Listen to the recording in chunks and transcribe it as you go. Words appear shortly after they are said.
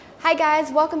Hi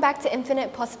guys, welcome back to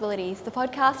Infinite Possibilities, the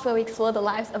podcast where we explore the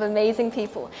lives of amazing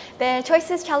people, their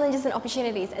choices, challenges and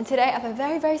opportunities. And today I have a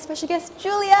very, very special guest,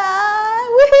 Julia!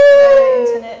 Woohoo!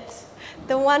 Internet.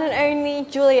 The one and only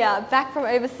Julia, back from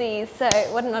overseas. So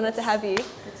what an honour to have you.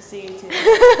 Good to see you too.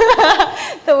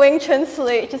 The Wing Chun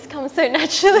salute just comes so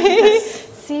naturally. Yes.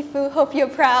 Sifu, hope you're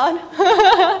proud.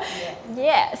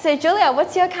 Yeah. So Julia,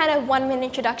 what's your kind of 1 minute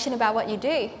introduction about what you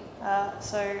do?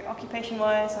 So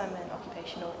occupation-wise, I'm an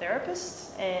occupational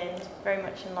therapist, and very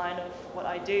much in line of what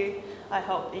I do, I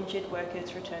help injured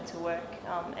workers return to work,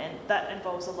 and that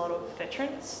involves a lot of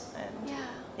veterans, and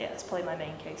it's probably my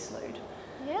main caseload.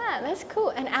 Yeah, that's cool.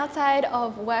 And outside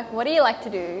of work, what do you like to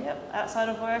do? Yep, outside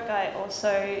of work, I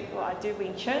do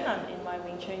Wing Chun. I'm in my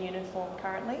Wing Chun uniform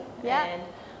currently, and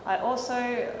I also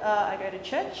I go to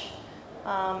church,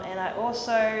 and I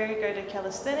also go to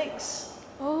calisthenics.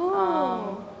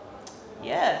 Oh.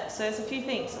 So there's a few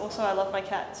things. Also, I love my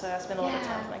cat, so I spend a lot of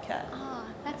time with my cat. Oh,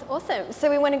 that's awesome. So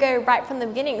we want to go right from the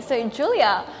beginning. So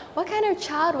Julia, what kind of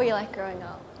child were you like growing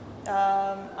up?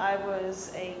 I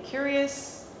was a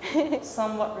curious,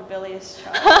 somewhat rebellious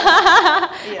child.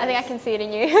 Yes. I think I can see it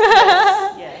in you.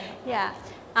 Yes, yeah.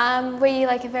 Were you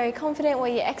like very confident? Were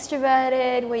you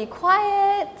extroverted? Were you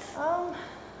quiet?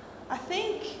 I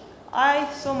think I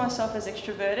saw myself as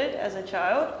extroverted as a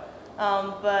child,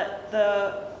 but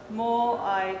the more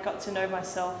I got to know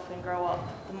myself and grow up,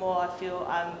 the more I feel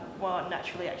I'm more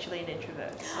naturally actually an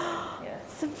introvert. So, yeah.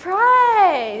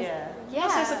 Surprise! Yeah.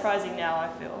 Not so surprising now, I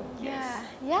feel. Yes.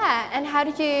 Yeah. And how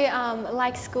did you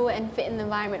like school and fit in the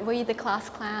environment? Were you the class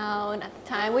clown at the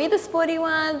time? Were you the sporty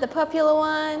one, the popular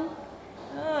one?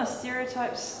 Oh,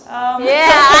 stereotypes.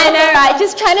 I know, right?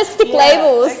 Just trying to stick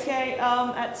labels. Okay.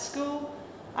 At school,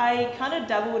 I kind of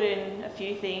dabbled in a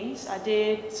few things. I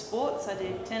did sports, I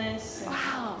did tennis, and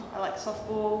I like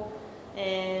softball,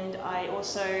 and I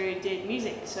also did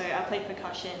music. So I played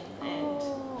percussion,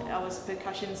 and I was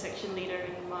percussion section leader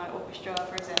in my orchestra,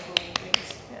 for example, and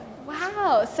things. Yeah.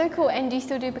 Wow, so cool. And do you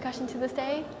still do percussion to this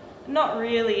day? Not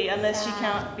really, unless you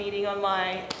count beating on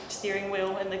my steering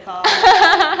wheel in the car.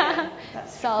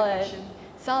 That's solid. Percussion.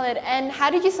 Solid. And how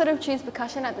did you sort of choose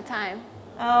percussion at the time?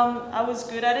 I was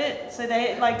good at it, so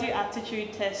they do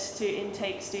aptitude tests to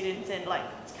intake students and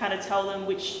kind of tell them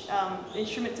which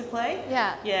instrument to play.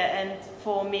 Yeah, and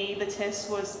for me the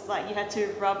test was you had to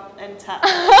rub and tap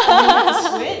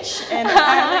the switch, and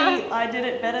apparently I did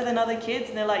it better than other kids,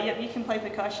 and they're like, yep, you can play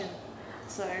percussion.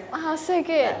 So wow, so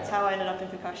good. That's how I ended up in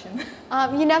percussion.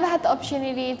 You never had the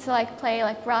opportunity to play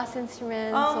brass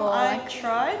instruments? I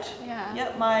tried. Yeah.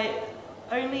 Yep, my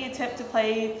only attempt to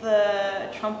play the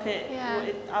trumpet,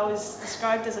 I was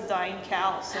described as a dying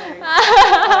cow, so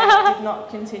I did not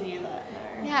continue that,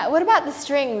 no. Yeah, what about the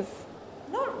strings?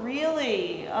 Not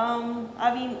really.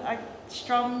 I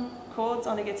strum chords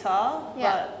on a guitar,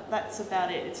 but that's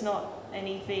about it. It's not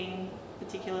anything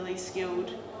particularly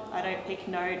skilled. I don't pick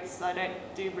notes, I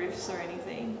don't do riffs or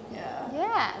anything.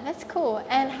 Yeah, that's cool.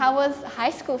 And how was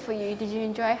high school for you? Did you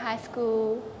enjoy high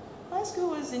school? High school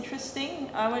was interesting.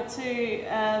 I went to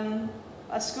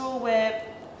a school where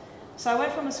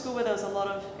there was a lot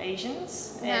of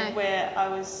Asians, and where I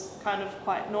was kind of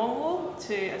quite normal,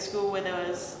 to a school where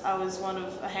I was one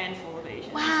of a handful of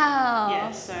Asians. Wow.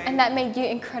 Yeah, so. And that made you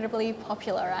incredibly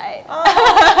popular, right?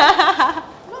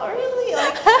 Not really.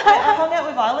 I hung out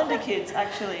with Islander kids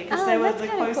actually, because they were the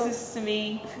closest to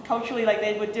me culturally.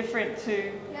 They were different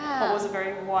to what was a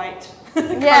very white.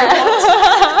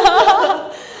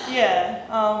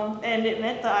 And it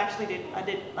meant that I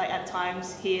did at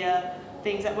times hear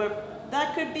things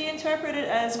that could be interpreted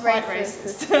as quite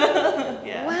racist.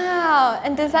 Wow.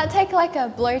 And does that take a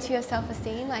blow to your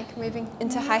self-esteem, moving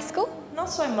into high school? Not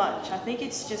so much. I think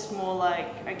it's just more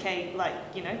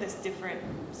there's different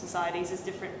societies, there's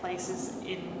different places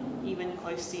even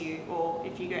close to you, or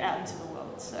if you go out into the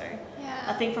world. So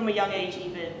I think from a young age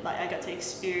even, I got to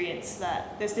experience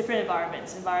that there's different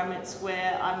environments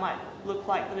where I might look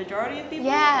like the majority of people,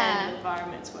 and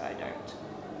environments where I don't.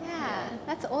 Yeah,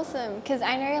 that's awesome. Because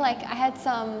I know, I had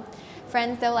some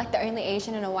friends, they were the only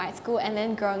Asian in a white school, and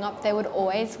then growing up, they would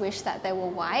always wish that they were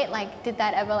white. Did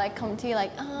that ever come to you?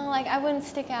 I wouldn't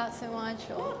stick out so much,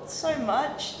 or not so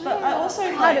much. But I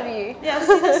also proud of you. Yeah,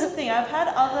 see, that's the thing. I've had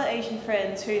other Asian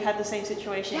friends who had the same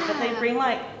situation, but they bring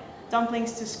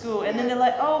dumplings to school, and then they're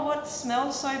like, oh, what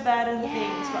smells so bad and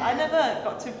things. But I never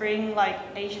got to bring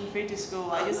Asian food to school.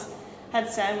 I just had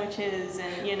sandwiches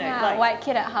and white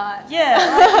kid at heart. Yeah,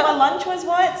 my lunch was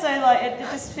white, so it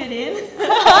just fit in.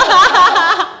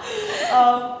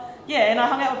 And I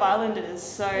hung out with Islanders,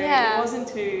 so it wasn't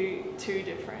too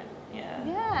different.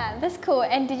 Yeah, that's cool.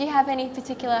 And did you have any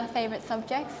particular favourite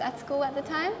subjects at school at the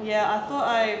time? Yeah, I thought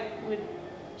I would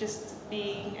just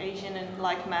be Asian and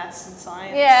like maths and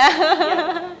science.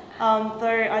 Yeah.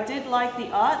 Though I did like the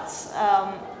arts,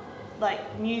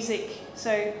 like music.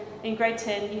 So in grade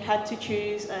 10, you had to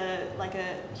choose a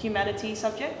humanities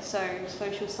subject, so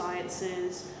social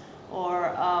sciences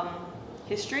or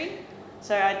history.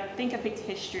 So I think I picked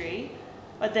history.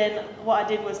 But then what I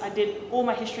did was I did all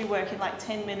my history work in like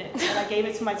 10 minutes and I gave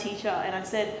it to my teacher and I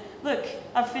said, look,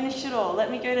 I've finished it all. Let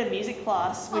me go to music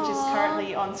class, which is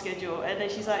currently on schedule. And then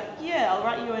she's like, yeah, I'll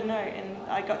write you a note. And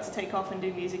I got to take off and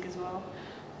do music as well.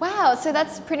 Wow, so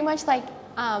that's pretty much like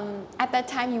at that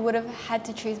time you would have had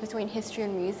to choose between history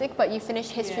and music, but you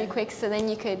finished history quick so then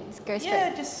you could go straight.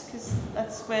 Yeah, just because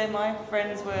that's where my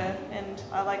friends were and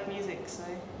I like music, so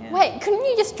yeah. Wait, couldn't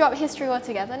you just drop history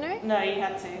altogether, no? No, you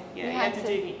had to. Yeah, you had to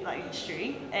do like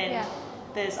history and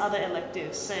there's other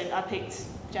electives. So I picked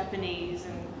Japanese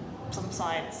and some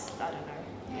science, I don't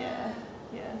know. Yeah.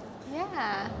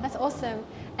 Yeah, that's awesome.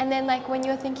 And then like when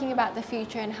you were thinking about the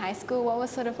future in high school, what was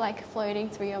sort of like floating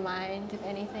through your mind, if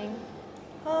anything?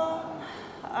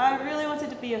 I really wanted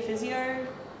to be a physio.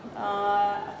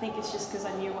 I think it's just because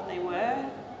I knew what they were.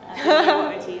 I didn't know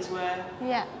what OTs were.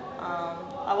 Yeah.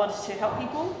 I wanted to help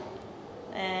people.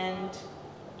 And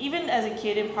even as a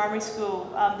kid in primary school,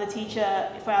 the teacher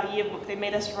for our yearbook, they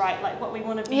made us write like what we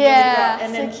want to be. Yeah,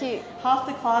 and then cute. Half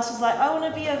the class was like, I want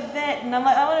to be a vet. And I'm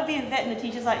like, I want to be a vet. And the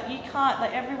teacher's like, you can't.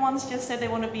 Like everyone's just said they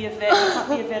want to be a vet. You can't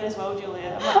be a vet as well,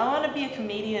 Julia. I'm like, I want to be a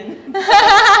comedian.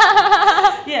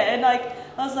 Yeah, and like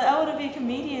I was like, I want to be a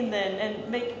comedian then and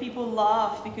make people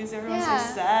laugh because everyone's so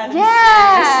sad.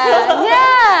 Yeah.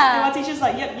 And my teacher's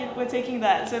like, yep, we're taking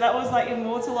that. So that was like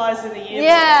immortalized in the yearbook.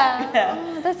 Yeah.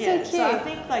 Oh, that's so cute. So I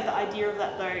think like the idea of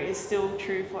that though is still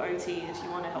true for OT if you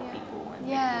want to help people and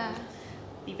make them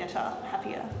be better,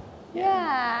 happier.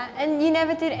 Yeah. And you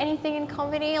never did anything in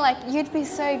comedy? Like you'd be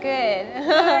so good.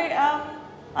 No,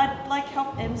 I'd like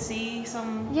help MC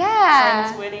some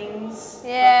friends' weddings.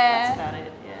 Yeah. That's about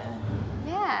it.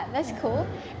 Yeah, that's cool.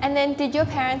 And then did your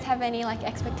parents have any like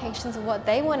expectations of what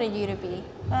they wanted you to be?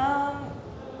 No.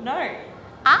 No,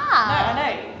 I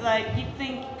know. Like you'd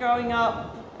think growing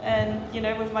up and, you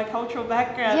know, with my cultural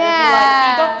background, it'd be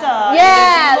like, be doctor.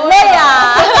 Yeah, lawyer.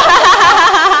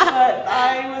 But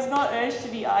I was not urged to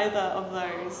be either of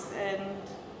those. And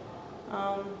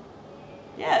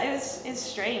it's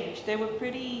strange. They were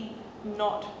pretty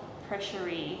not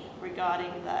pressury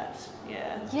regarding that.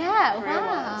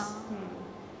 Wow.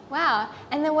 Wow.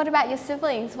 And then what about your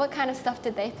siblings? What kind of stuff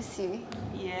did they pursue?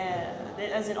 Yeah,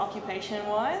 as in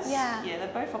occupation-wise? Yeah. Yeah,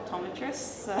 they're both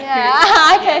optometrists. So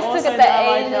okay, also look at the the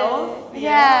allied health.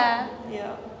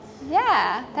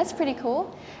 Yeah, that's pretty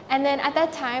cool. And then at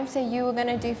that time, so you were going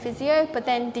to do physio, but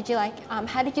then did you like,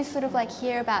 how did you sort of like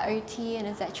hear about OT and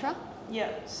etc.? Yeah,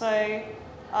 so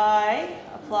I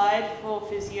applied for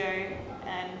physio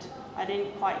and I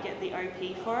didn't quite get the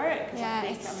OP for it because I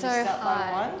think I missed out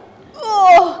by one.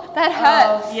 Oh, that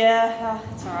hurts.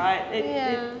 It's alright.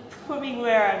 It put me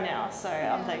where I am now, so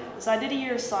I'm thankful. So I did a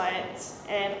year of science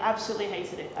and absolutely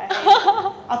hated it. I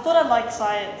thought I liked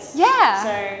science. Yeah.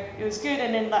 So it was good,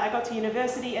 and then like, I got to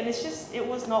university and it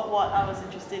was not what I was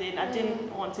interested in. I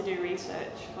didn't want to do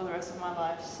research for the rest of my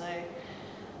life, so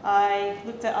I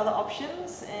looked at other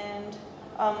options and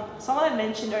someone had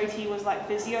mentioned OT was like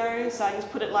physio, so I just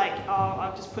put it like,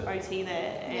 I'll just put OT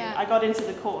there. And I got into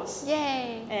the course.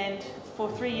 Yay. And for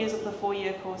 3 years of the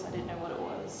 4-year course, I didn't know what it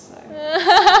was.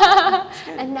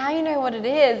 So. And now you know what it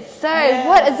is. So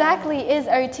what exactly is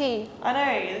OT? I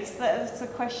know, it's the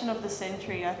question of the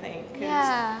century, I think.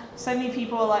 Cause so many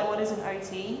people are like, what is an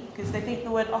OT? Because they think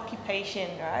the word occupation,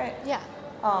 right? Yeah.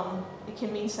 It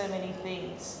can mean so many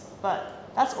things, but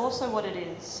that's also what it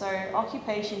is. So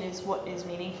occupation is what is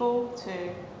meaningful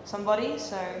to somebody.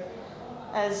 So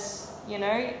as, you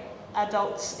know,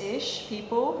 adults-ish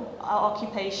people, our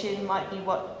occupation might be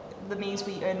what the means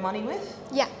we earn money with.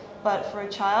 Yeah. But for a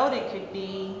child, it could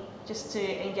be just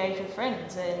to engage with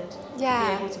friends and be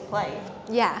able to play.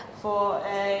 Yeah. For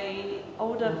a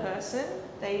older person,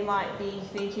 they might be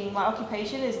thinking, my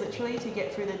occupation is literally to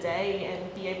get through the day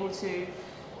and be able to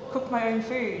cook my own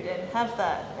food and have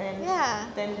that and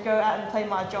then go out and play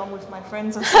mahjong with my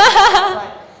friends or something.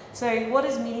 Like, so what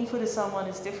is meaningful to someone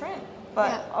is different,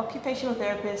 but occupational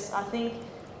therapists, I think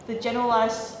the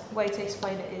generalized way to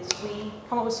explain it is we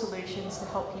come up with solutions to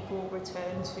help people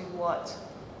return to what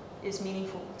is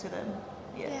meaningful to them.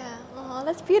 Yeah. Oh,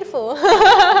 that's beautiful.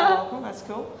 Oh, that's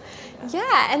cool.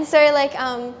 Yeah, and so like,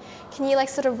 can you like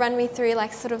sort of run me through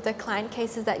like sort of the client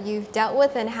cases that you've dealt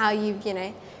with and how you've, you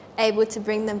know, able to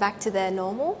bring them back to their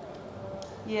normal?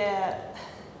 Yeah.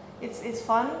 It's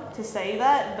fun to say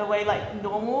that. The way like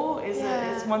normal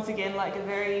is once again like a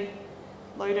very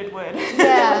loaded word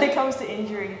when it comes to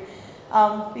injury,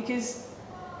 because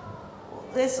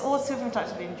there's all different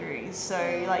types of injuries.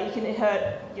 So like you can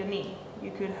hurt your knee,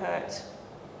 you could hurt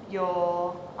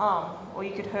your arm, or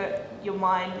you could hurt your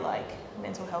mind, like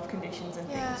mental health conditions and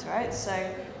things, right? So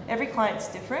every client's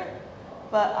different,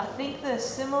 but I think the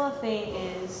similar thing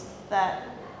is that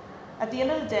at the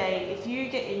end of the day, if you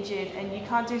get injured and you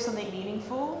can't do something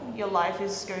meaningful, your life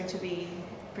is going to be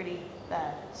pretty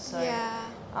bad. So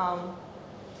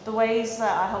the ways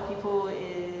that I help people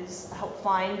is help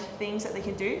find things that they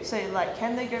can do. So like,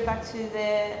 can they go back to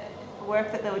their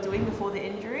work that they were doing before the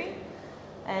injury?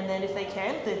 And then if they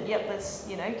can, then let's,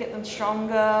 get them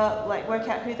stronger, like work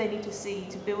out who they need to see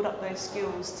to build up those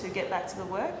skills to get back to the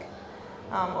work.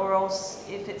 Or else,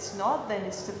 if it's not, then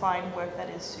it's to find work that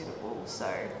is suitable. So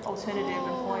alternative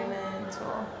employment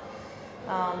or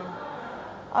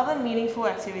other meaningful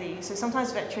activities. So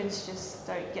sometimes veterans just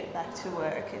don't get back to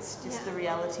work. It's just the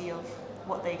reality of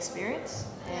what they experience.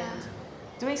 And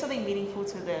doing something meaningful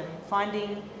to them,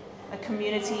 finding a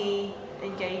community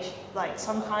engaged, like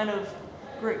some kind of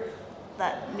group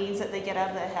that means that they get out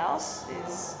of their house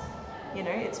is,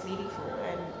 it's meaningful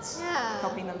and it's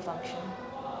helping them function.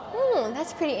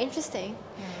 That's pretty interesting.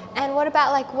 And what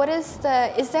about like, is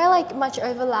there like much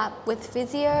overlap with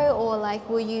physio, or like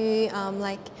will you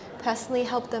like personally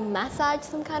help them massage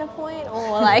some kind of point,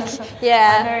 or like,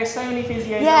 I know so many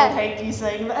physios that would hate you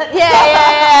saying that.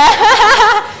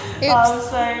 Oops.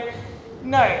 So,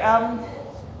 no,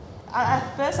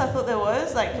 at first I thought there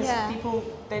was, like, because people,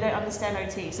 they don't understand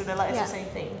OT, so they're like, it's the same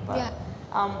thing. But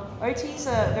OTs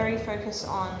are very focused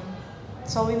on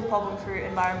solving the problem through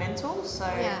environmental. So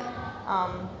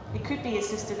it could be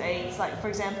assistive aids. Like, for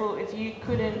example, if you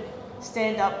couldn't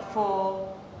stand up for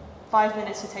 5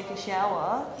 minutes to take a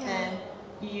shower, then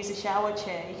you use a shower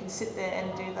chair. You can sit there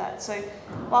and do that. So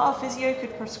while a physio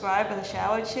could prescribe a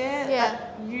shower chair,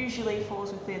 that usually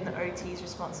falls within the OT's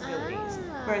responsibilities.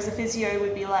 Whereas a physio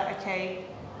would be like, okay,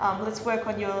 let's work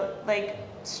on your leg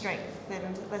strength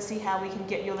and let's see how we can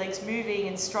get your legs moving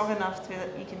and strong enough so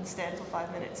that you can stand for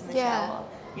 5 minutes in the shower.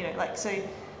 So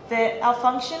our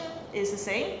function is the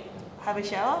same, have a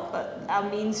shower, but our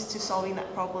means to solving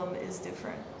that problem is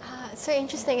different. So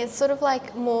interesting. It's sort of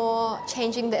like more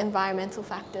changing the environmental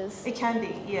factors. It can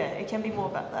be, it can be more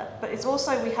about that. But it's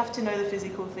also, we have to know the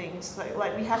physical things.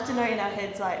 Like we have to know in our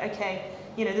heads, like, okay,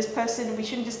 this person, we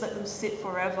shouldn't just let them sit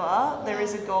forever. There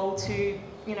is a goal to,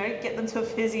 get them to a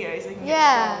physio so they can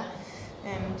get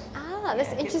strong. And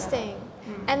that's interesting.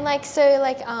 And like, so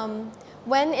like,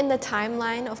 when in the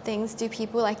timeline of things do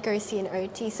people like go see an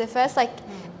OT? So first, like,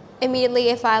 immediately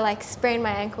if I like sprain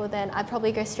my ankle, then I'd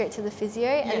probably go straight to the physio,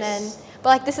 and then, but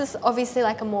like this is obviously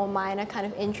like a more minor kind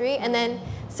of injury, and then,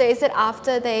 so is it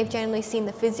after they've generally seen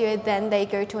the physio, then they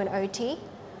go to an OT?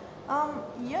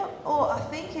 Or I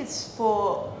think it's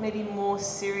for maybe more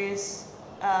serious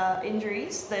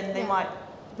injuries, then they might,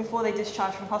 before they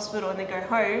discharge from hospital and they go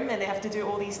home and they have to do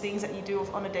all these things that you do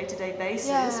on a day-to-day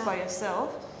basis by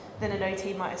yourself, then an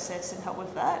OT might assess and help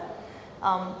with that.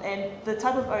 And the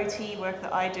type of OT work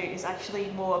that I do is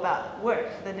actually more about work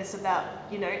than it's about,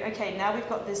 okay, now we've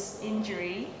got this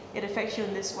injury, it affects you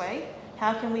in this way,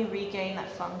 how can we regain that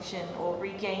function or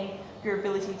regain your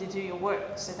ability to do your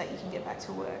work so that you can get back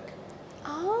to work?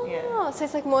 So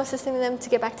it's like more assisting them to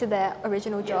get back to their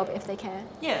original job if they can.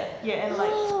 And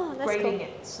like grading cool.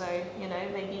 it. So,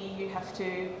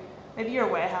 maybe you're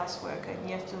a warehouse worker and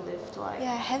you have to lift like...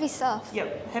 heavy stuff.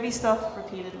 Heavy stuff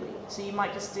repeatedly. So you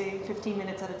might just do 15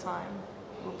 minutes at a time.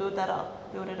 We'll build it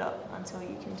up until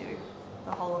you can do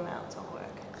the whole amount of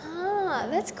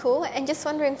work. That's cool. And just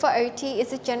wondering, for OT,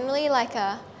 is it generally like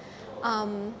a...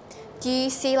 do you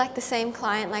see like the same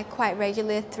client like quite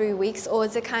regularly through weeks, or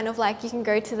is it kind of like you can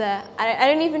go to the... I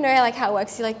don't even know like how it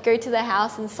works. You like go to their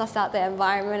house and suss out their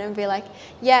environment and be like,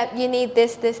 you need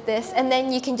this, and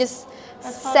then you can just...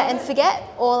 set and forget,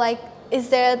 or like is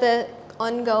there the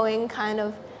ongoing kind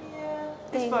of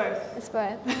thing? It's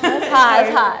both. It's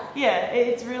hard.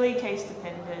 It's really case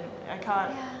dependent. I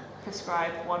can't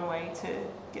prescribe one way to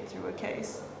get through a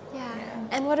case.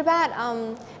 And what about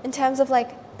in terms of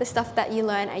like the stuff that you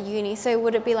learn at uni? So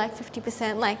would it be like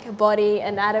 50% like body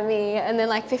anatomy, and then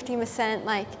like 50%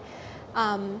 like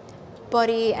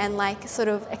body and like sort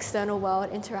of external world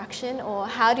interaction? Or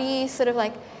how do you sort of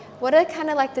like, what are kind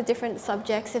of like the different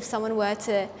subjects if someone were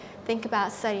to think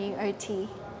about studying OT?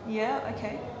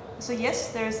 Okay. So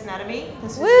yes, there is anatomy,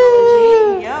 there's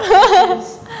physiology, which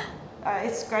is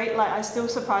It's great. Like, I still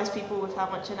surprise people with how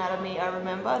much anatomy I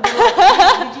remember. They're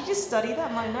like, did you just study that?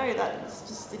 I'm like, no, that's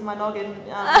just in my noggin.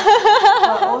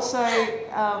 But also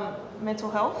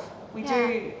mental health. We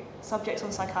do subjects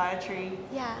on psychiatry.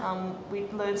 We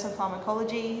learn some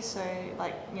pharmacology, so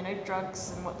like, you know,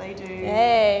 drugs and what they do. You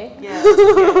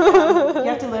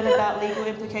have to learn about legal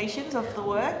implications of the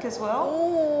work as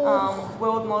well.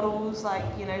 World models, like,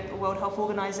 you know, the World Health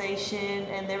Organization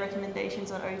and their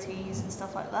recommendations on OTs and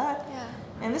stuff like that.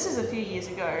 And this is a few years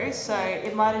ago, so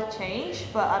it might have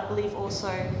changed, but I believe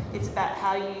also it's about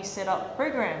how you set up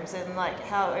programs and like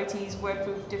how OTs work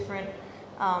with different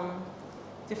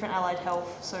allied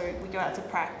health. So we go out to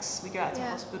pracs, we go out to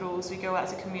hospitals, we go out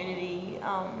to community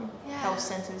health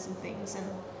centres and things, and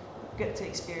get to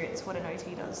experience what an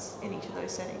OT does in each of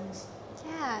those settings.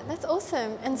 Yeah, that's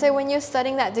awesome. And so when you're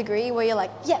studying that degree where you're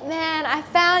like, yeah, man, I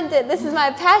found it, this is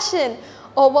my passion,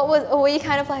 or were you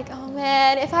kind of like, oh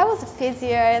man, if I was a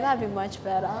physio, that'd be much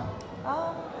better?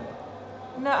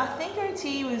 No, I think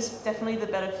OT was definitely the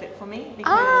better fit for me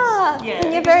because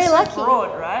and you're very lucky. So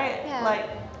broad, right? Like,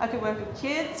 I could work with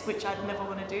kids, which I'd never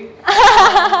want to do.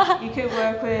 You could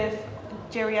work with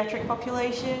geriatric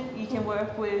population. You can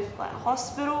work with like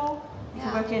hospital. You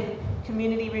can work in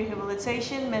community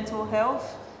rehabilitation, mental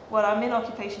health. Well, I'm in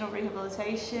occupational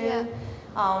rehabilitation,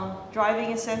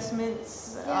 driving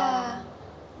assessments.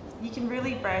 You can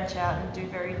really branch out and do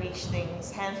very niche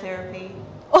things. Hand therapy.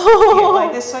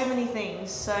 Like, there's so many things.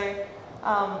 So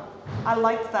I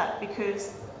liked that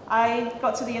because I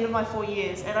got to the end of my 4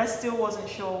 years and I still wasn't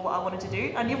sure what I wanted to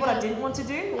do. I knew what I didn't want to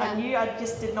do. I knew I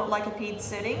just did not like a peds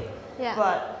setting,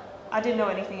 but I didn't know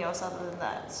anything else other than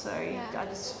that. So I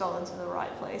just fell into the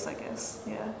right place, I guess.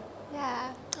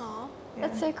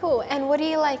 That's so cool. And what do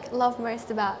you like love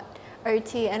most about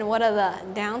OT, and what are the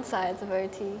downsides of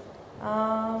OT?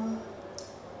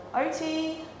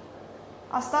 OT,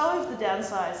 I'll start with the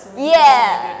downsides. Since good,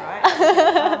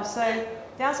 right? So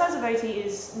downsides of OT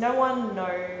is no one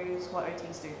knows what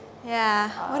OTs do.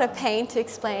 What a pain to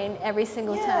explain every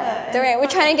single time. We're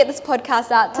trying to get this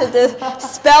podcast out to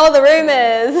dispel the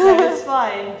rumours. No, it's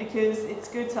fine because it's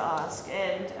good to ask,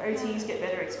 and OTs get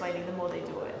better explaining the more they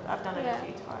do it. I've done it a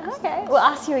few times. Okay, we'll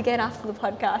ask you again after the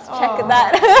podcast. Check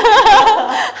that.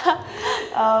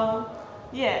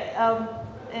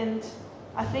 And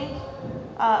I think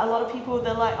a lot of people,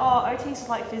 they're like, oh, OTs are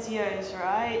like physios,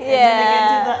 right? And then they get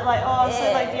into that, like, oh,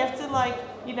 so like, do you have to like,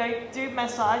 you know, do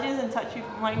massages and touch people?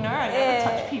 I'm like, no, I never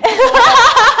touch people.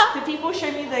 The people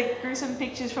show me the gruesome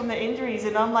pictures from their injuries,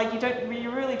 and I'm like, you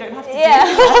really don't have to do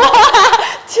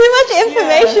that. Too much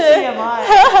information. TMI.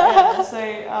 So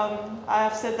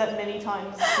I've said that many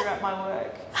times throughout my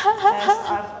work.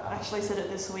 I've actually said it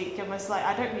this week. I'm just like,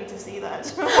 I don't need to see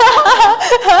that.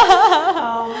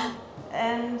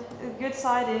 And the good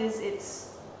side is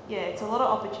it's a lot of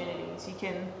opportunities. You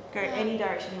can go any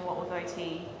direction you want with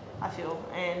OT, I feel.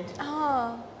 And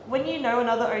when you know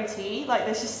another OT, like,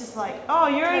 there's just this like, oh,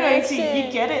 you're an OT, you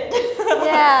get it.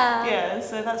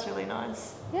 So that's really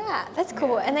nice. Yeah, that's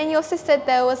cool. And then you also said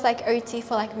there was like OT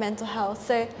for like mental health.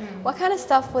 So what kind of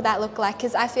stuff would that look like?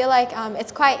 Because I feel like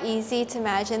it's quite easy to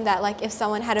imagine that like if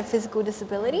someone had a physical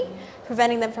disability,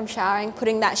 preventing them from showering,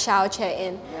 putting that shower chair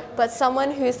in. But someone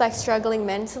who's like struggling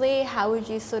mentally, how would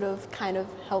you sort of kind of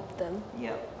help them?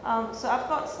 So I've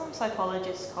got some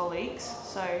psychologist colleagues,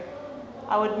 so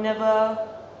I would never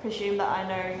presume that I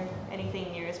know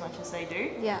anything near as much as they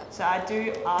do. So I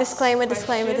do ask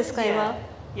Disclaimer.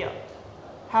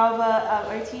 However,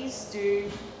 OTs do,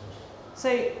 so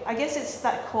I guess it's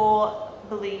that core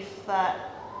belief that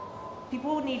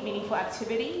people need meaningful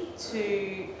activity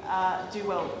to do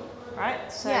well,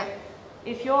 right? So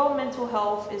if your mental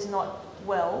health is not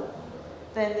well,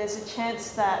 then there's a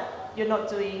chance that you're not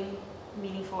doing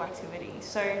meaningful activity.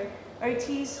 So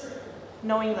OTs,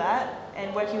 knowing that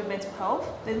and working with mental health,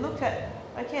 they look at,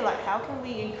 okay, like, how can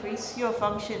we increase your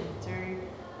function through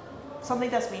something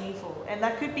that's meaningful? And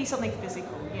that could be something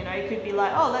physical, you know, it could be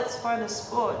like, oh, let's find a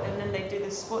sport, and then they do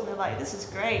this sport and they're like, this is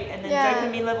great, and then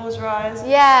dopamine levels rise,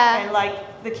 and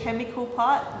like the chemical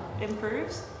part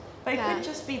improves. But it could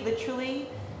just be literally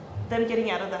them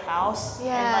getting out of the house, and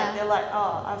like they're like,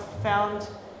 oh, I've found,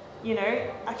 you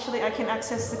know, actually I can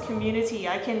access the community,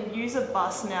 I can use a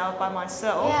bus now by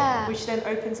myself, which then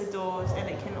opens the doors, and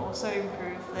it can also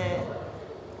improve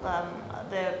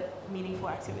their meaningful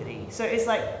activity. So it's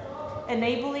like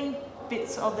enabling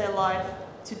bits of their life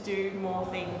to do more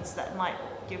things that might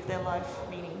give their life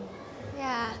meaning.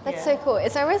 That's so cool.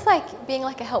 It's almost like being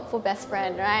like a helpful best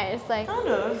friend, right? It's like kind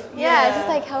of, it's just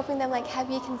like helping them, like, have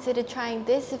you considered trying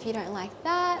this if you don't like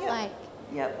that?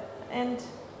 And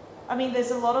I mean,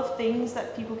 there's a lot of things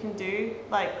that people can do,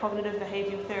 like cognitive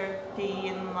behavioral therapy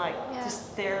and like just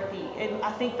therapy. And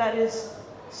I think that is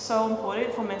so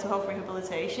important for mental health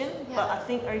rehabilitation. Yeah. But I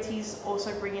think OTs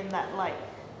also bring in that like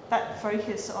that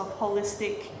focus of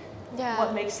holistic,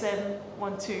 what makes them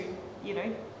want to, you know,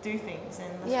 do things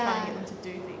and trying to get them to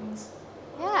do things.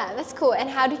 Yeah, that's cool. And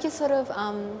how did you sort of,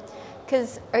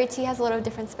 because OT has a lot of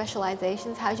different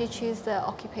specializations, how did you choose the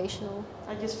occupational?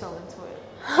 I just fell into it.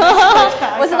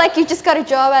 Was it like you just got a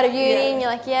job out of uni and you're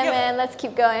like, man, let's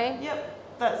keep going?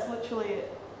 Yep, that's literally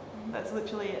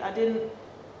it.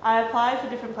 I applied for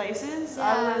different places.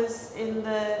 I was in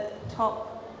the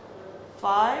top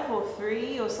 5 or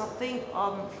 3 or something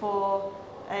for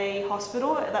a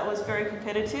hospital that was very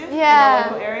competitive in our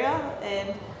local area,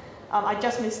 and I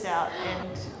just missed out, and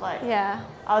like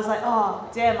I was like, oh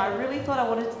damn, I really thought I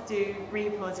wanted to do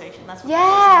rehabilitation. That's what I was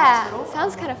in hospital.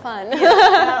 Sounds kind of fun. And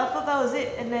I thought that was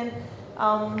it, and then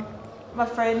my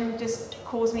friend just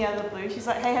calls me out of the blue. She's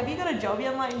like, hey, have you got a job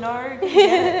yet? I'm like, no.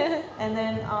 And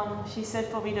then she said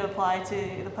for me to apply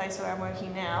to the place where I'm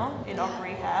working now in Oc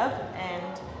Rehab,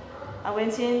 and I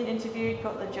went in, interviewed,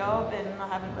 got the job, and I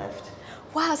haven't left.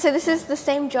 Wow, so this is the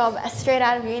same job straight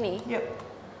out of uni? Yep.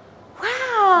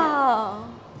 Wow.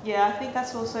 Yeah, I think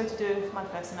that's also to do with my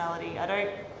personality. I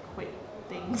don't quit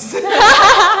things.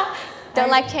 Don't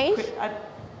like change?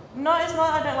 No, it's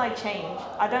not I don't like change.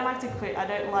 I don't like to quit. I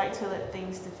don't like to let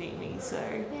things defeat me. So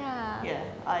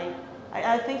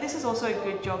I think this is also a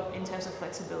good job in terms of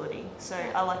flexibility. So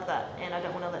I like that, and I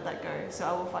don't want to let that go. So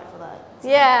I will fight for that. So,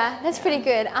 that's pretty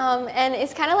good. And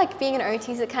it's kind of like being an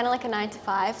OT. Is it kind of like a 9 to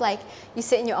 5? Like you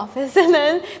sit in your office and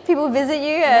then people visit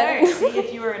you. And no, see,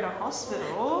 if you were in a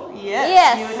hospital,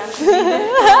 yes. You would have to be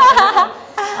there.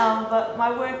 But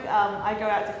my work, I go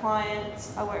out to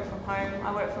clients. I work from home.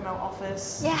 I work from our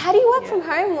office. Yeah. How do you work from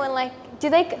home when do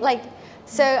they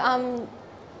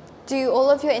do all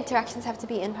of your interactions have to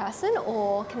be in person,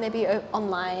 or can they be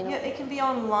online? Yeah, it can be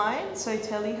online, so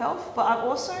telehealth, but I'm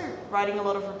also writing a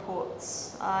lot of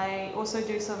reports. I also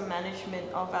do some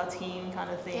management of our team kind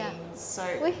of things. Yeah. So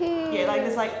Woohoo. like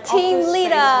there's like team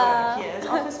leader. There's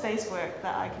office-based work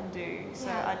that I can do. So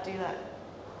I do that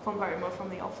from home or from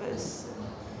the office.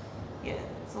 And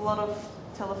it's a lot of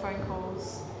telephone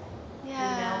calls,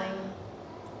 emailing.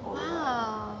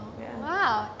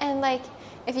 Wow. And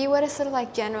if you were to sort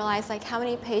of generalize, how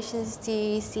many patients do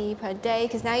you see per day?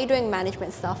 Because now you're doing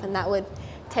management stuff, and that would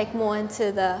take more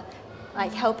into the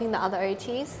helping the other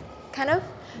OTs, kind of.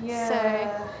 Yeah.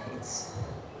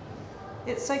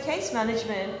 So case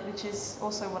management, which is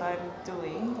also what I'm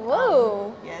doing.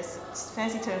 Whoa. Yes, it's a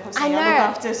fancy term for saying I look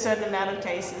after a certain amount of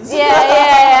cases.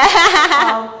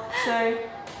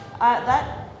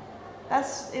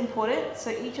 That's important.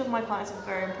 So each of my clients is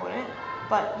very important,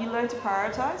 but you learn to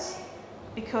prioritize,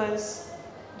 because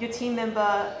your team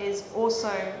member is also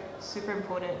super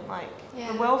important.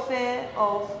 The welfare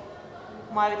of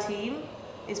my team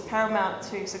is paramount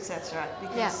to success, right?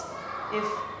 Because if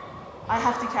I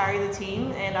have to carry the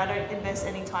team and I don't invest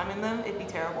any time in them, it'd be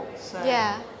terrible. So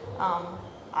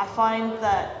I find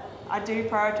that I do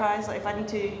prioritize. If I need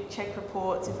to check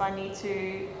reports, if I need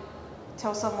to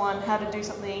tell someone how to do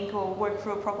something or work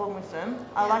through a problem with them,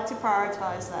 I like to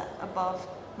prioritize that above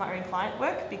my own client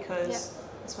work, because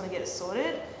I just want to get it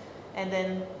sorted, and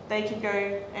then they can go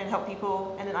and help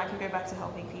people, and then I can go back to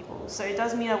helping people. So it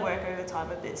does mean I work overtime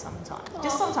a bit sometimes.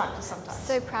 Just sometimes.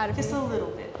 So proud of you. Just a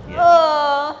little bit. Yeah.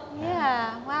 Oh,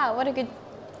 wow, what a good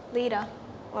leader.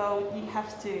 Well, you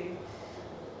have to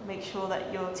make sure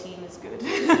that your team is good.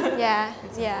 Yeah,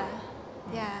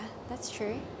 that's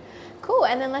true. Cool,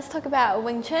 and then let's talk about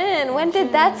Wing Chun. When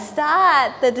did that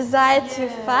start, the desire to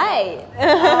fight?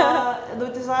 The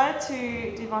desire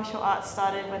to do martial arts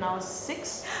started when I was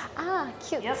 6.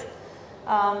 Cute. Yep.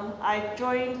 I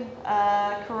joined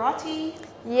karate.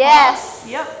 Yes.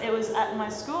 Yep, it was at my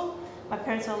school. My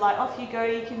parents were like, off you go,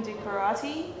 you can do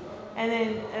karate. And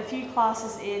then a few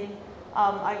classes in,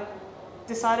 I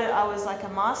decided I was a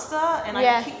master, and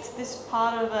I kicked this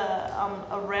part of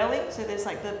a railing. So there's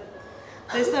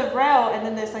there's the rail, and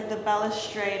then there's the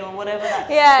balustrade or whatever that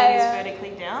thing is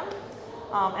vertically down.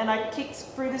 And I kicked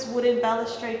through this wooden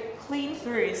balustrade clean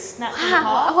through. It snapped in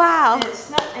half. Wow. And it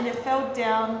snapped and it fell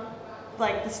down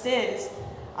the stairs.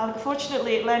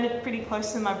 Unfortunately, it landed pretty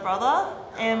close to my brother,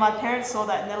 and my parents saw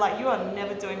that, and they're like, you are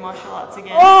never doing martial arts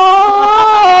again.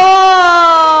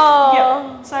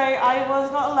 Yeah. So I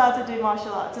was not allowed to do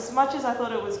martial arts. As much as I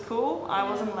thought it was cool, I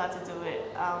wasn't allowed to do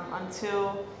it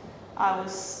until I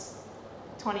was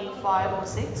 25 or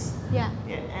 6. Yeah.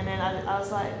 And then I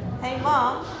was like, hey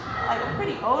mom, I'm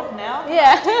pretty old now.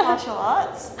 Can I do martial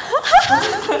arts?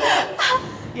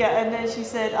 Yeah, and then she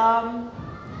said,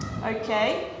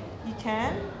 okay, you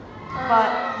can,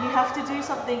 but you have to do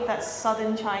something that's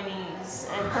Southern Chinese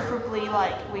and preferably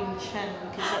like Wing Chun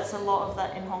because that's a lot of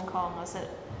that in Hong Kong. I said,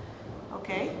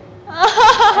 okay.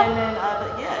 And then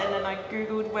and then I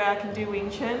googled where I can do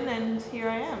Wing Chun and here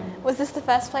I am. Was this the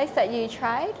first place that you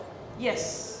tried?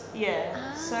 Yes,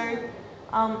 yeah. So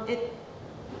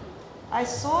I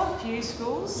saw a few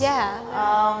schools. Yeah.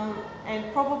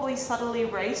 And probably subtly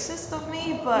racist of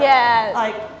me, but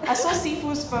like I saw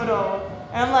Sifu's photo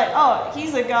and I'm like, oh,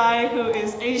 he's a guy who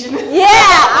is Asian. Yeah,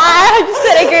 I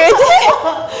 100% agree with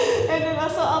you. And then I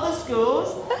saw other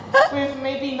schools with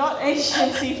maybe not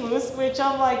Asian Sifu's, which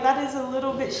I'm like, that is a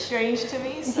little bit strange to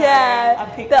me. So I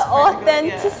picked the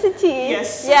authenticity.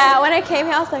 Yes. Yeah, when I came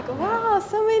here, I was like, wow,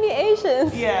 so many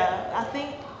Asians. Yeah, I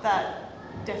think that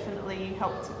definitely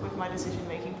helped with my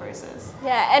decision-making process.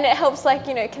 Yeah, and it helps like,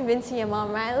 convincing your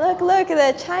mom, right? Look,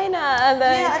 the China, and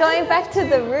then going back to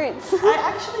the roots. I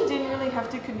actually didn't really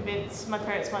have to convince my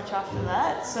parents much after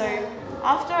that. So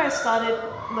after I started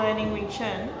learning Wing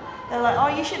Chun, they're like,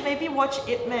 oh, you should maybe watch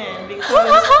Ip Man because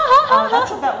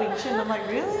that's about Wing Chun. I'm like,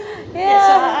 really?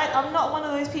 Yeah, so I'm not one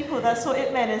of those people that saw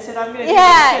Ip Man and said, I'm going to do Wing Chun.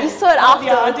 Yeah, you saw it after.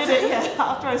 Yeah, I did it,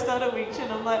 after I started Wing Chun.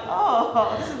 I'm like,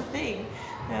 oh, this is the thing.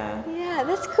 Yeah,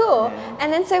 that's cool. Yeah.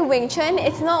 And then so Wing Chun,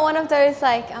 it's not one of those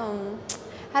like,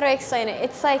 how do I explain it?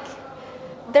 It's like,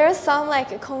 there are some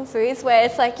like Kung Fu's where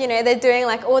it's like, they're doing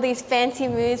like all these fancy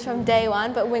moves from day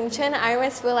one, but Wing Chun, I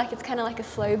always feel like it's kind of like a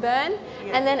slow burn.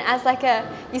 Yeah. And then as like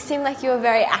you seem like you were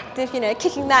very active,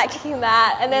 kicking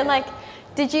that. And then like,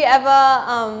 did you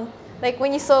ever, like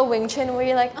when you saw Wing Chun, were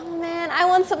you like, oh man, I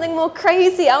want something more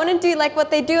crazy. I want to do like what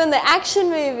they do in the action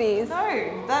movies.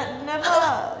 No, that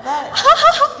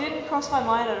didn't cross my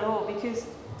mind at all because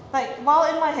like while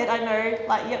in my head I know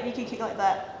like, yep, you can kick like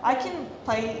that. I can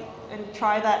play and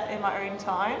try that in my own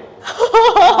time.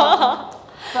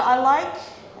 But I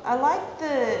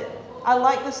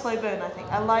like the slow burn, I think.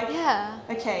 I like,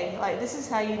 okay, like this is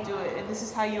how you do it and this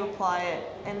is how you apply it.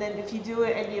 And then if you do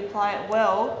it and you apply it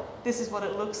well, this is what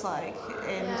it looks like.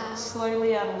 And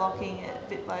slowly unlocking it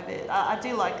bit by bit. I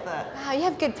do like that. Wow, you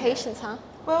have good patience, huh?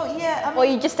 Well, yeah. I mean, or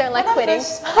you just don't like quitting?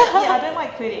 I don't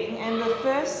like quitting. And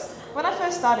when I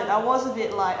first started, I was a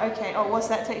bit like, okay, oh, what's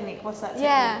that technique? What's that technique?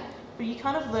 Yeah. But you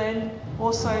kind of learn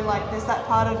also like there's that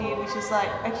part of you which is like,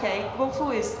 okay, Kung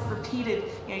Fu is repeated.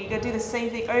 You gotta do the same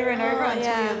thing over and over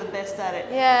until you're the best at it.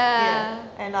 Yeah.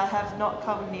 And I have not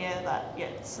come near that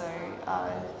yet. So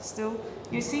still,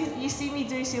 you see me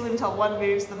do Silim Tal 1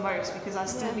 moves the most because I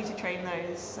still need to train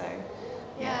those. So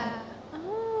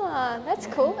that's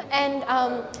cool. And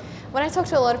when I talk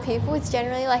to a lot of people, it's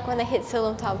generally like when they hit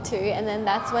Silim Tal 2 and then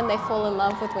that's when they fall in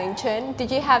love with Wing Chun. Did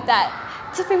you have that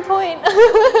tipping point?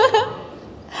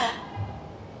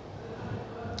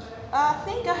 I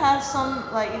think I have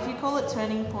some, like if you call it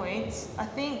turning points, I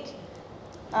think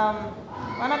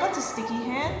when I got to sticky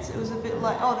hands, it was a bit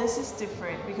like, oh, this is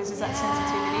different because there's that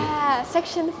sensitivity. Yeah,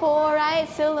 section 4, right?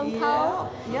 Silim Tal.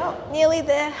 Yep. Nearly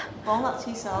there. Bong up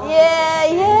T cells.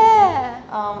 Yeah.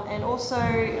 And also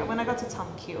when I got to Tum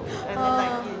Kill, and then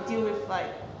like you deal with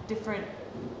like different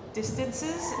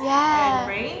distances and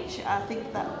range, I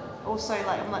think that also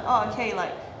like I'm like, oh, okay,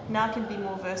 like now I can be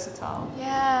more versatile.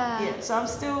 Yeah, so I'm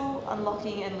still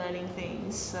unlocking and learning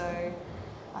things, so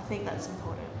I think that's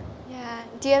important. Yeah.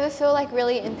 Do you ever feel like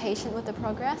really impatient with the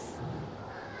progress?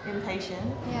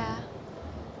 Impatient? Yeah.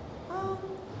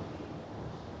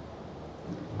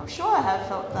 I'm sure I have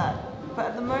felt that, but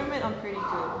at the moment I'm pretty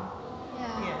good.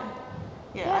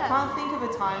 Yeah. I can't think of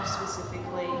a time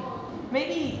specifically.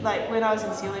 Maybe like when I was in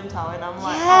Silim Tal and I'm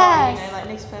like, oh, like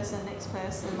next person,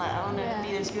 like I want to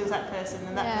be as good as that person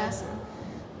and that person.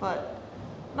 But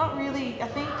not really. I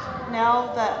think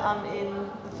now that I'm in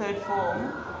the 3rd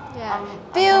form,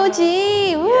 BOG,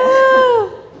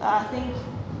 woo! I think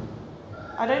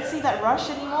I don't see that rush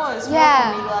anymore. It's more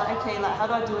for me like, okay, like how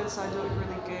do I do it so I do it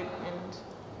really good, and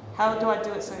how do I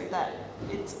do it so that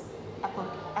it's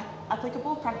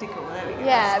applicable, practical. There we go.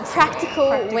 Yeah, practical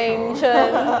Wing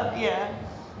Chun.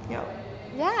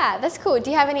 Yeah, that's cool. Do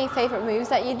you have any favorite moves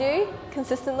that you do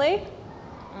consistently?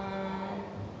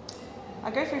 I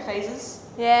go through phases.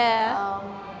 Yeah.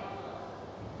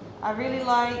 I really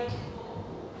like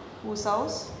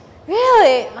Wusals.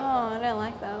 Really? Oh, I don't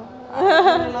like them. I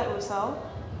really like Wusal.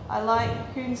 I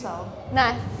like Hunsal.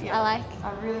 Nice. Yeah. I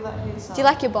really like Hunsal. Do you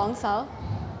like your Bong Sal?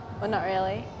 Or not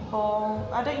really? Bong,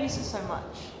 I don't use it so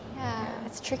much. Yeah,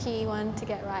 it's a tricky one to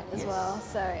get right as well.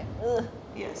 So,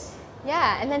 Yes.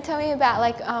 Yeah, and then tell me about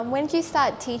like when did you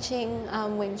start teaching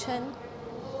Wing Chun?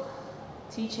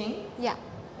 Teaching? Yeah.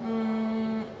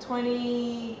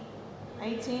 2018.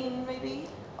 18 maybe.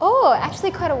 Oh,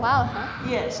 actually quite a while, huh?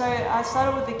 Yeah, so I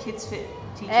started with the Kids Fit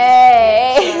teaching.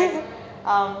 Hey! So,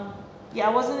 I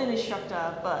wasn't an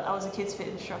instructor, but I was a Kids Fit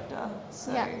instructor.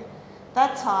 So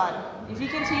that's hard. If you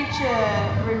can teach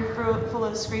a room full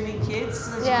of screaming kids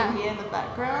that you can hear in the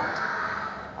background,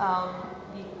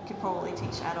 you could probably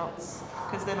teach adults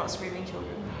because they're not screaming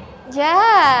children.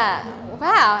 Yeah.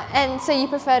 Wow. And so you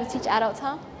prefer to teach adults,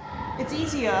 huh? It's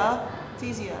easier.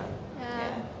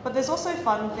 Yeah. But there's also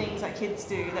fun things that kids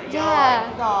do that you're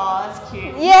like, oh, that's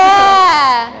cute.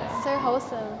 Yeah. So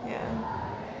wholesome. Yeah.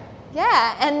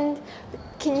 Yeah. And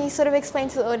can you sort of explain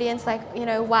to the audience, like, you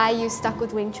know, why you stuck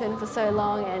with Wing Chun for so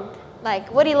long, and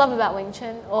like, what do you love about Wing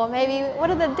Chun, or maybe what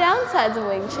are the downsides of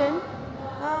Wing Chun?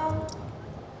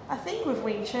 I think with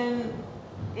Wing Chun,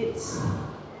 it's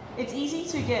easy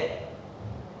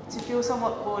to feel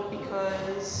somewhat bored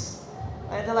because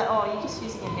they're like, oh, you're just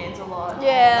using your hands a lot.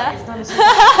 Yeah. Like, it's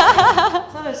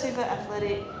not a super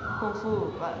athletic kung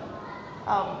fu, but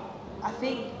I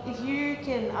think if you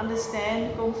can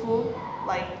understand kung fu,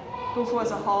 like kung fu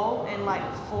as a whole, and like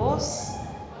force,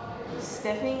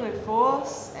 stepping with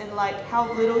force, and like how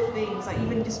little things, like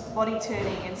even just body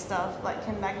turning and stuff, like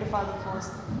can magnify the force,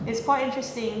 it's quite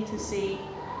interesting to see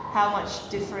how much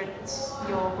different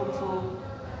your kung fu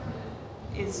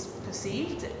is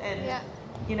perceived. And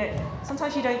you know,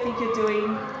 sometimes you don't think you're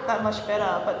doing that much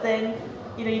better, but then,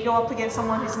 you know, you go up against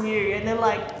someone who's new and they're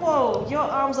like, whoa, your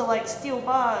arms are like steel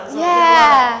bars.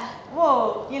 Yeah. Like,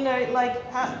 whoa, you know,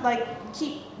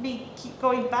 keep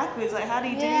going backwards. Like, how do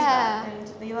you do that?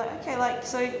 And you're like, okay, like,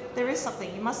 so there is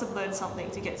something. You must have learned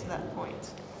something to get to that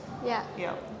point. Yeah.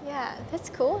 Yeah. Yeah, that's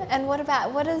cool. And what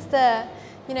does the,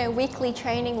 you know, weekly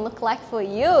training look like for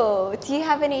you? Do you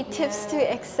have any tips to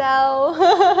excel?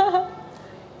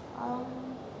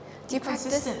 Do you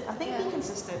practice? I think be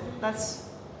consistent. That's,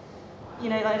 you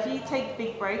know, like if you take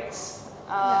big breaks,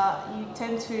 you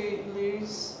tend to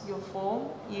lose your form.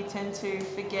 You tend to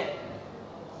forget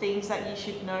things that you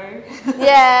should know.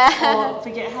 Yeah. Or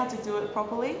forget how to do it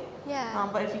properly. Yeah.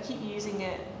 But if you keep using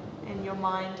it in your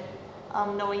mind,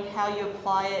 knowing how you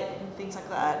apply it and things like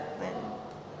that, then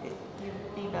you'd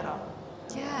be better.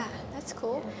 Yeah, that's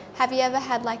cool. Have you ever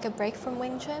had like a break from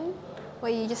Wing Chun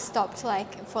where you just stopped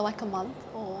like for like a month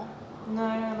or? No,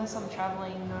 unless I'm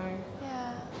traveling, no.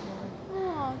 Yeah.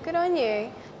 Oh, good on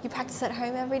you. You practice at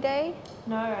home every day?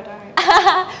 No, I don't.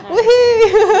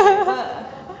 Woohoo! But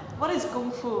what is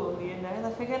Kung Fu, you know?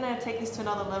 Like, we're going to take this to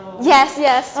another level. Yes.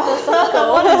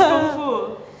 What is Kung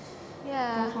Fu?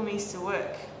 Yeah. Kung Fu means to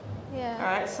work. Yeah.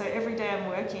 Alright, so every day I'm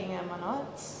working, am I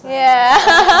not? So Yeah.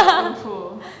 Kung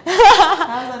Fu.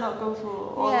 How is that not Kung Fu?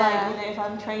 Or like, you know, if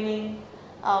I'm training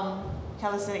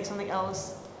calisthenics, something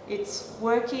else, it's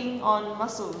working on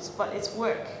muscles, but it's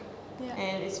work. Yeah.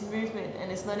 And it's movement,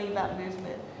 and it's learning about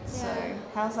movement. So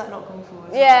how's that not Kung Fu?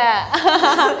 Yeah,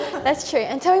 that's true.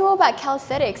 And tell me more about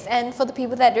calisthenics. And for the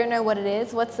people that don't know what it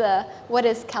is, what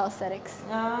is calisthenics?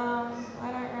 I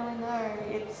don't really know.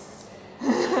 It's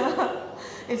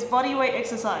it's body weight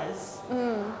exercise.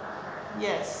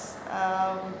 Yes.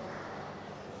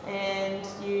 And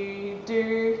you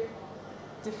do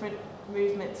different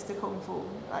movements to Kung Fu.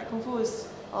 Like Kung Fu is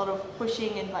a lot of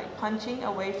pushing and like punching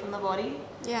away from the body.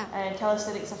 Yeah. And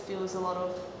calisthenics I feel is a lot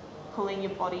of pulling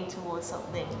your body towards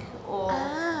something, or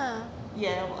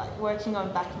like working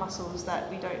on back muscles that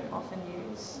we don't often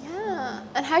use. Yeah.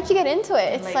 And how'd you get into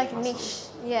it? It's like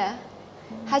muscles. niche. Yeah.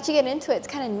 How'd you get into it? It's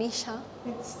kind of niche, huh?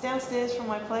 It's downstairs from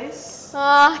my place.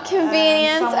 Ah,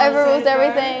 convenience overrules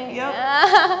everything. Yep.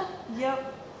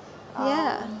 Yep.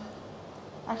 Yeah.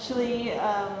 Actually,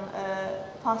 a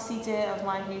past teacher of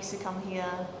mine who used to come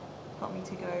here got me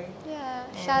to go. Yeah.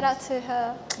 Shout out to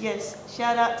her. Yes.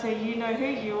 Shout out to you know who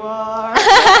you are.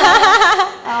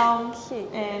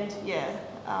 Cute. And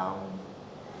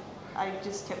I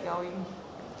just kept going.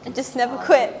 And just never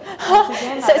quit.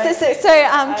 Again,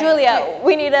 so, Julia,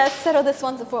 we need to settle this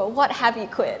once and for all. What have you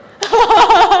quit?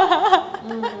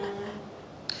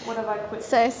 What have I quit?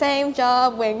 So same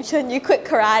job, Wing Chun, you quit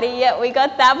karate. Yeah, we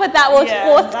got that, but that was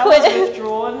forced quit. Was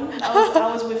withdrawn.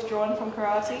 I was withdrawn from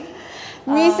karate.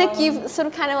 Music, you've sort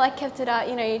of kind of like kept it up,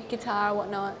 you know, guitar or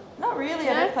whatnot. Not really,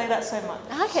 I don't play that so much.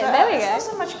 Okay, so there we go. It's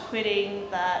not so much quitting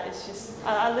that, it's just,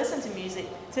 I listen to music.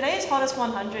 Today is Hottest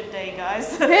 100 Day,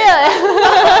 guys. Really?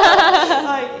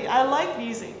 I like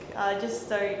music, I just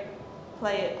don't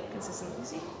play it consistently.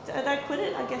 See, did I quit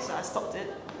it? I guess I stopped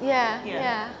it. Yeah,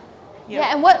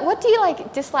 and what do you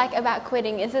like dislike about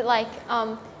quitting? Is it like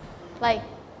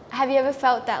have you ever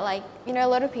felt that, like, you know, a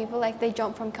lot of people, like, they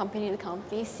jump from company to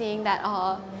company seeing that,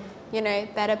 you know,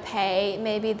 better pay,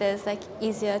 maybe there's like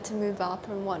easier to move up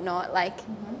and whatnot, like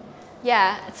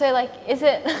Yeah. So like, is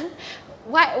it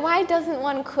why doesn't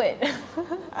one quit?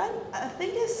 I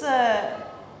think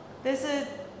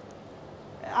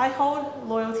I hold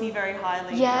loyalty very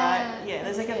highly, right? Yeah,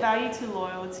 there's like a value to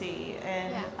loyalty,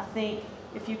 and I think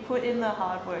if you put in the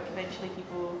hard work, eventually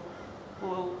people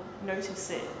will notice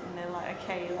it, and they're like,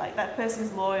 okay, like that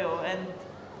person's loyal, and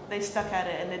they stuck at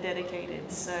it, and they're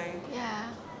dedicated. So yeah,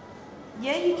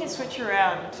 you can switch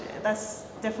around. That's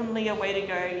definitely a way to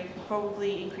go. You can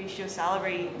probably increase your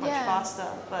salary much faster,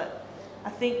 but I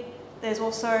think there's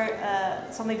also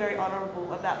something very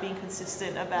honourable about being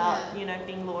consistent, about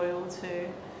being loyal to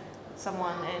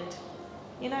someone,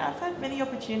 and I've had many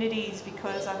opportunities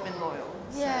because I've been loyal.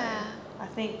 So I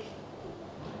think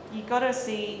you got to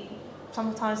see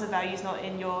sometimes the value's not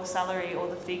in your salary or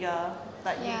the figure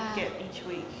that you get each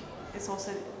week. It's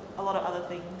also a lot of other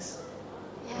things.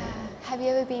 Yeah. Have you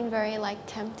ever been very like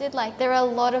tempted? Like there are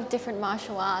a lot of different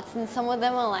martial arts, and some of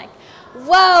them are like,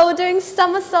 whoa, doing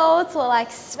somersaults or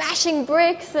like smashing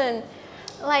bricks, and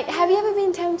like, have you ever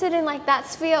been tempted in like that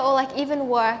sphere, or like even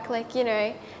work? Like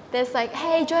there's like,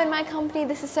 hey, join my company.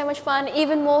 This is so much fun.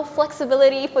 Even more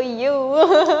flexibility for you.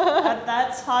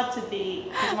 That's hard to beat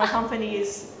because my company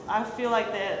is. I feel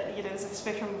like there's a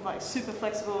spectrum of like super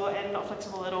flexible and not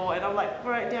flexible at all, and I'm like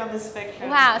right down the spectrum.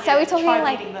 Wow, so we're talking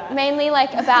like mainly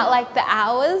like about like the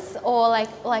hours or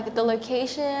like the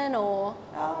location or?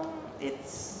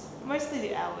 It's mostly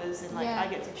the hours, and like I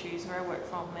get to choose where I work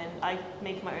from, and I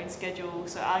make my own schedule,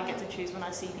 so I get to choose when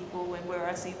I see people and where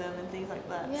I see them and things like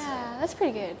that. Yeah, that's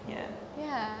pretty good.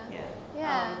 Yeah.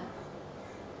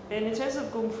 And in terms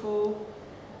of Kung Fu,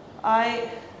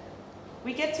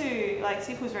 we get to, like,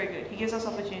 Sifu's very good. He gives us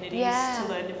opportunities to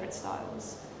learn different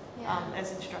styles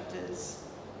as instructors.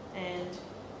 And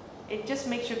it just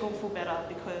makes your Kung Fu better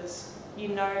because you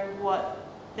know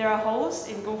there are holes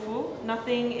in Kung Fu.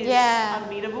 Nothing is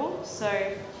unbeatable. So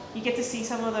you get to see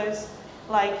some of those,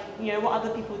 like, what other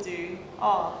people do.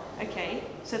 Oh, okay,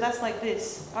 so that's like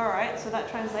this. All right, so that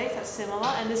translates, that's similar,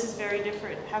 and this is very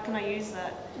different. How can I use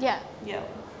that? Yeah.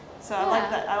 So I like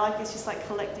that. I like it's just like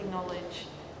collecting knowledge.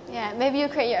 Yeah, maybe you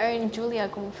create your own Julia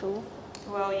Kung Fu.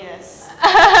 Well, yes.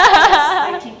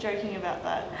 Yes, they keep joking about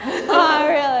that. Oh,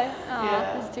 really?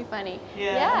 Oh, that's too funny.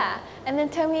 Yeah. And then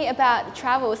tell me about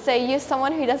travel. So you're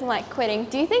someone who doesn't like quitting.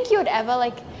 Do you think you would ever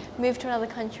like move to another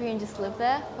country and just live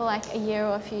there for like a year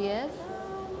or a few years?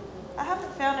 I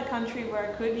haven't found a country where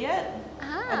I could yet.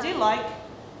 I do like,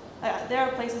 there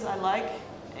are places I like,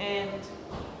 and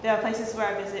there are places where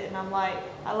I visit and I'm like,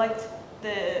 I like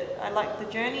the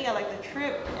journey, I like the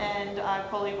trip, and I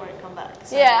probably won't come back.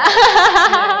 So,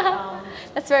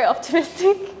 that's very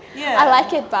optimistic. Yeah. I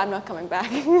like it, but I'm not coming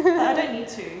back. I don't need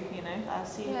to, I've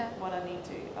seen what I need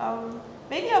to.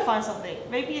 Maybe I'll find something.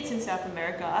 Maybe it's in South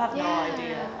America. I have no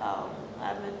idea. I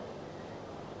haven't.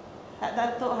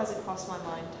 That thought hasn't crossed my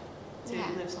mind to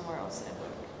live somewhere else and work.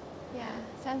 Yeah,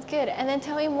 sounds good. And then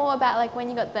tell me more about like when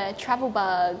you got the travel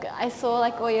bug. I saw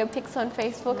like all your pics on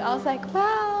Facebook. I was like,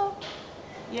 wow.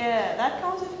 Yeah, that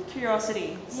comes with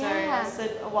curiosity. So I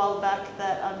said a while back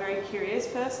that I'm a very curious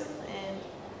person, and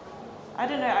I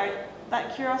don't know,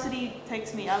 that curiosity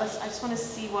takes me. I just want to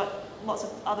see what lots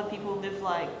of other people live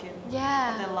like, and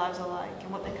what their lives are like, and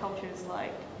what their culture is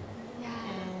like.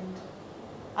 And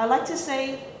I like to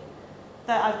say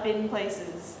that I've been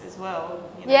places as well.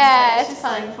 Yeah, it's just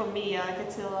fun. like for me, I get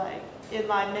to like in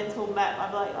my mental map,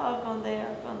 I'm like, oh, I've gone there,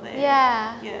 I've gone there.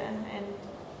 Yeah. And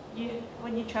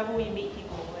when you travel, you meet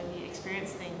people and you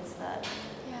experience things that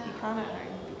you can't at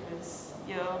home because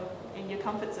you're in your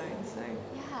comfort zone. So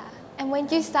And when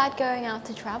did you start going out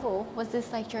to travel? Was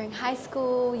this like during high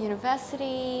school,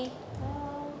 university?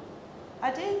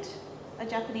 I did a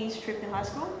Japanese trip in high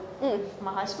school with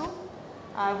my high school.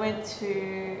 I went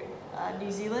to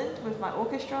New Zealand with my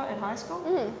orchestra in high school.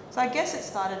 So I guess it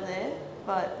started there,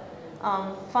 but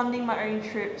funding my own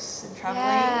trips and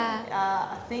traveling,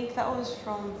 I think that was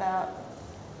from about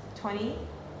 20.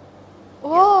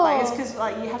 Whoa. It's because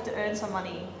you have to earn some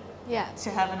money to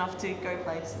have enough to go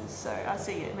places. So I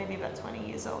see it maybe about 20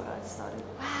 years old I started.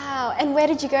 Wow. And where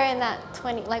did you go in that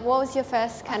 20? Like what was your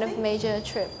first kind of major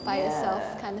trip by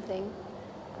yourself kind of thing?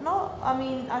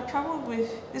 I travelled with,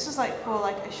 this was like for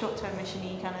like a short-term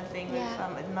mission-y kind of thing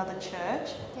with another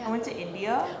church. I went to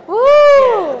India. Woo!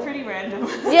 Yeah, pretty random.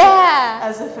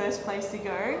 As the first place to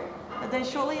go. But then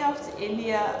shortly after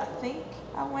India, I think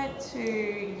I went to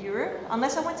Europe.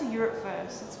 Unless I went to Europe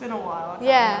first. It's been a while. I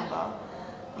can't remember.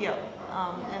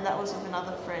 And that was with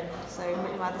another friend. So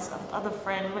this other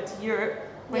friend went to Europe.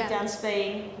 Went down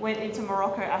Spain, went into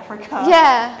Morocco, Africa,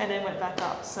 and then went back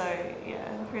up. So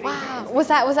pretty crazy. Was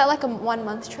that like a 1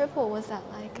 month trip, or was that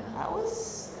like a... That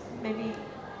was maybe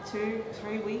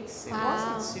 2-3 weeks. It Wow.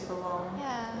 wasn't super long.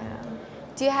 Yeah.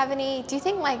 Yeah. Do you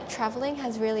think like traveling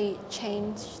has really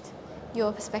changed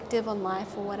your perspective on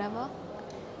life or whatever?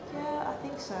 Yeah, I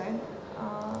think so.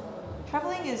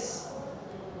 Traveling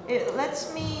it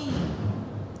lets me,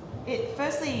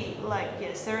 firstly, like,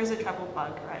 yes, there is a travel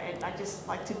bug, right? And I just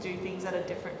like to do things that are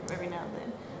different from every now and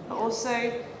then. But also,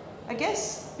 I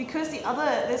guess, because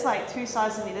there's like two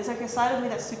sides of me. There's like a side of me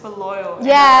that's super loyal.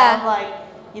 Yeah. And I'm like,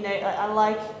 I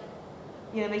like,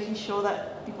 making sure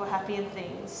that people are happy and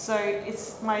things. So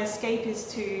my escape is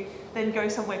to then go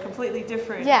somewhere completely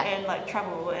different and like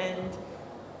travel, and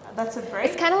that's a break.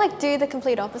 It's kind of like do the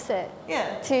complete opposite.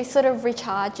 Yeah. To sort of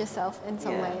recharge yourself in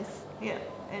some ways. Yeah,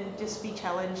 and just be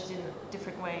challenged in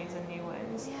different ways and new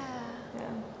ways. Yeah.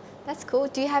 Yeah. That's cool.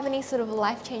 Do you have any sort of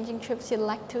life-changing trips you'd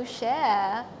like to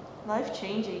share?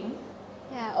 Life-changing?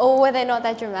 Yeah, or were they not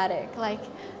that dramatic? Like,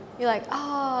 you're like,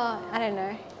 oh, I don't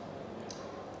know.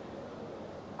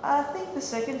 I think the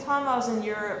second time I was in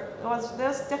Europe, there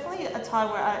was definitely a time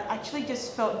where I actually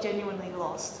just felt genuinely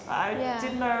lost. I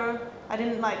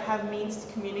didn't like have means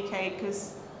to communicate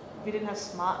because we didn't have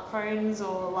smartphones,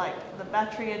 or like the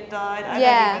battery had died. I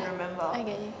don't even remember. I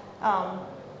get you.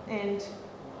 And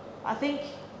I think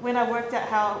when I worked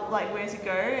out where to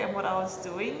go and what I was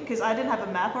doing, because I didn't have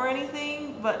a map or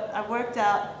anything, but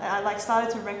I like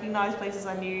started to recognize places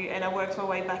I knew, and I worked my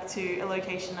way back to a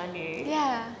location I knew.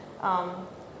 Yeah.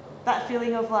 That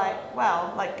feeling of like,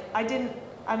 wow, like I'm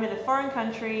in a foreign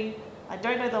country, I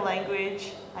don't know the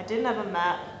language, I didn't have a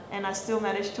map, and I still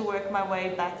managed to work my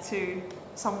way back to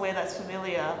somewhere that's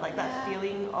familiar. Like that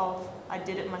feeling of I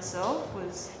did it myself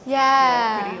was pretty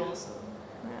awesome.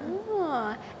 Yeah.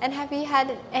 Oh. And have you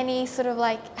had any sort of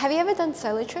have you ever done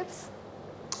solo trips?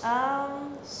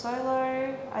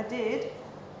 Solo, I did.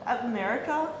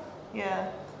 America,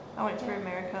 yeah. I went through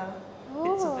America,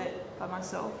 bits of it by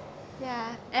myself.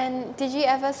 Yeah. And did you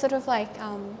ever sort of at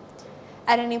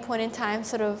any point in time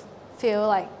sort of feel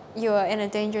like you were in a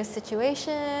dangerous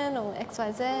situation or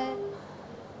XYZ?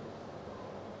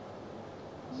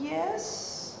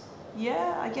 Yes.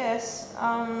 Yeah, I guess.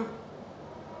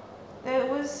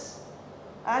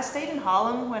 I stayed in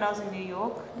Harlem when I was in New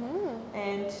York,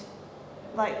 and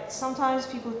like sometimes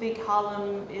people think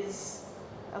Harlem is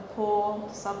a poor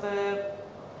suburb,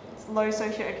 low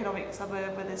socioeconomic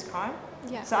suburb where there's crime.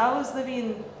 Yeah. So I was living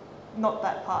in not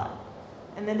that part,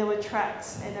 and then there were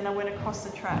tracks, and then I went across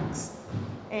the tracks,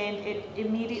 and it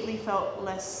immediately felt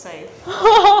less safe.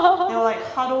 There were like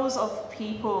huddles of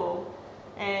people,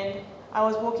 and I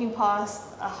was walking past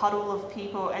a huddle of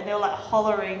people, and they were like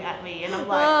hollering at me, and I'm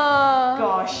like,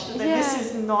 gosh, this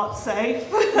is not safe.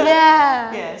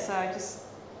 Yeah. So I just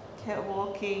kept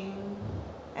walking.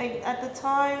 And at the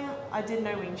time, I did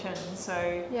know Wing Chun, so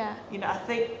I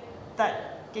think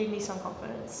that gave me some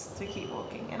confidence to keep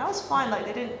walking, and I was fine. Like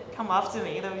they didn't come after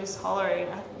me; they were just hollering.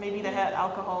 Maybe they had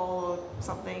alcohol or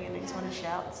something, and they just want to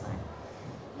shout. So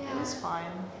it was fine.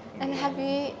 And have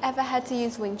you ever had to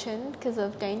use Wing Chun because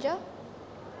of danger?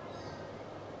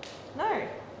 No.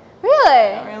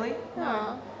 Really? Not really.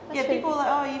 No. Oh, Yeah, people are like,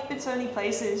 oh, you've been so many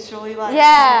places. Surely, like,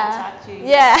 yeah. people attacked you.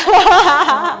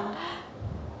 Yeah.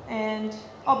 And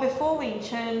before Wing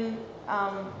Chun,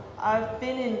 I've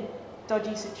been in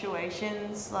dodgy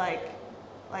situations, like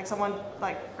someone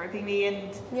like groping me,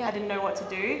 and I didn't know what to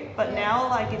do. But now,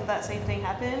 like, if that same thing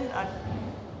happened, I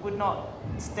would not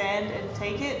stand and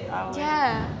take it. I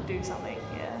would do something.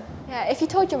 Yeah, if you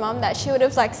told your mum that, she would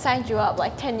have like signed you up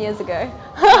like 10 years ago.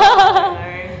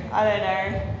 I don't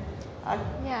know.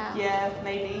 Yeah,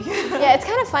 maybe. Yeah, it's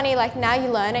kind of funny, like now you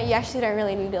learn it, you actually don't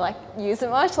really need to like use it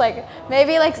much. Like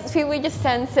maybe like people just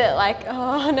sense it like,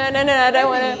 oh, no, I don't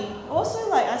want to. Also,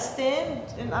 like I stand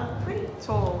and I'm pretty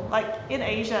tall. Like in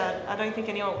Asia, I don't think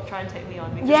anyone would try and take me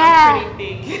on because I'm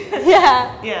pretty big.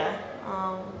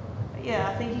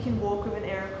 I think you can walk with an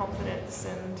air of confidence,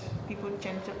 and people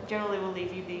generally will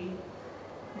leave you be.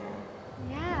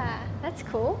 Yeah, that's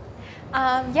cool.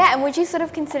 And would you sort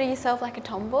of consider yourself like a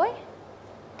tomboy?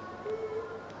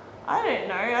 I don't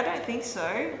know. I don't think so.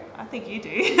 I think you do.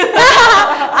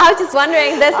 I was just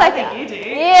wondering. There's like. I think you do.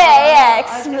 Yeah.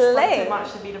 Explain. I just like too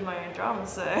much to beat on my own drum,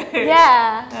 so.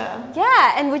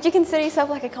 Yeah. And would you consider yourself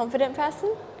like a confident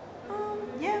person?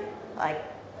 Yeah. Like,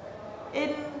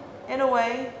 in a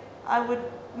way, I would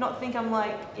not think I'm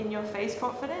like in your face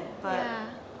confident, but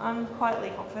I'm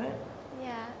quietly confident.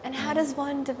 Yeah. And how does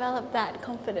one develop that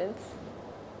confidence?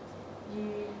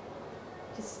 You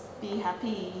just be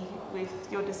happy with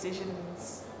your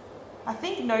decisions. I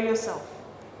think know yourself.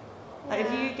 Like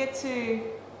if you get to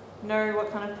know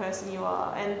what kind of person you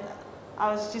are, and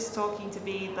I was just talking to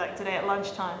B like today at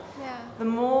lunchtime. Yeah. The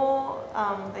more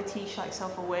they teach like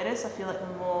self-awareness, I feel like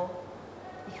the more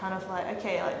you kind of like,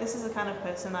 okay, like this is the kind of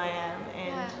person I am,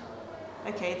 and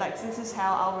okay, like this is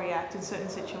how I'll react in certain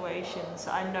situations. So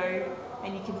I know,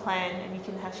 and you can plan and you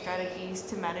can have strategies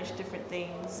to manage different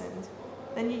things, and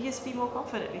then you just be more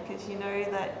confident because you know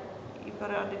that you've got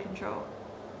it under control.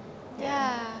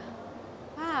 Yeah.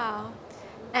 Wow.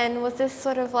 And was this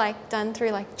sort of like done through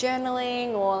like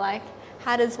journaling, or like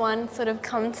how does one sort of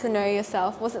come to know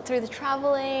yourself? Was it through the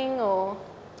traveling or?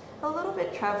 A little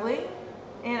bit traveling,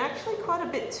 and actually quite a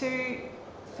bit too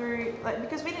through, like,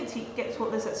 because we didn't get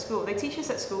taught this at school. They teach us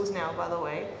at schools now, by the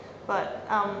way, but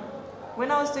when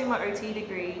I was doing my OT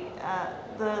degree,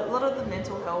 a lot of the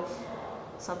mental health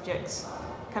subjects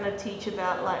kind of teach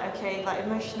about like, okay, like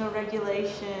emotional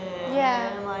regulation,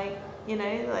 and like, you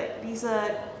know, like these are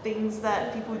things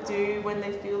that people do when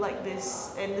they feel like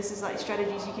this, and this is like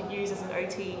strategies you can use as an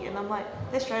OT, and I'm like,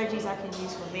 there's strategies I can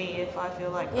use for me if I feel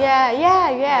like that.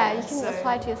 You can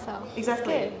apply to yourself.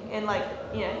 Exactly. And like,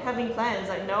 you know, having plans,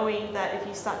 like knowing that if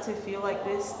you start to feel like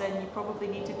this, then you probably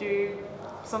need to do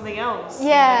something else.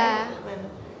 Yeah. You know?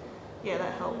 Then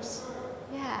that helps.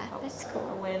 Yeah, that's cool.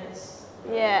 Awareness.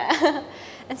 Yeah.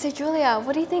 And so, Julia,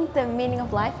 what do you think the meaning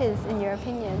of life is, in your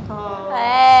opinion? Oh,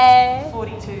 hey.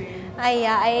 42.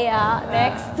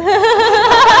 Next.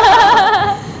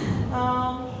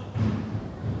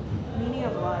 Meaning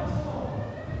of life.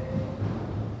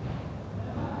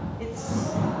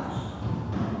 It's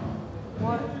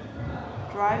what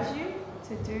drives you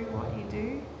to do what you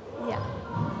do. Yeah.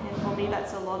 And for me,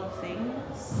 that's a lot of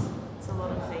things. It's a lot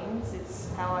of things.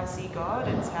 It's how I see God.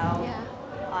 It's how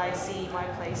I see my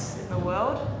place in the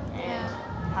world, and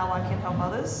how I can help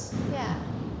others. Yeah.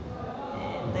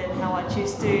 And then how I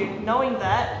choose to, knowing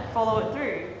that, follow it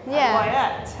through. How do I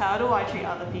act? How do I treat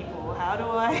other people? How do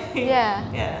I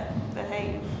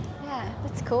behave? Yeah,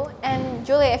 that's cool. And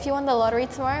Julia, if you won the lottery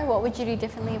tomorrow, what would you do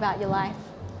differently about your life?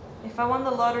 If I won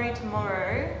the lottery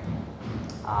tomorrow,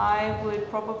 I would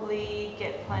probably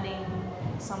get planning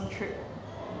some trip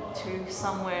to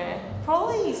somewhere,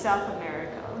 probably South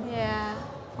America. Yeah.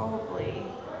 Probably,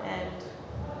 and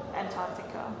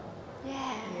Antarctica.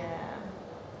 Yeah. Yeah.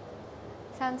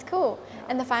 Sounds cool.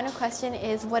 And the final question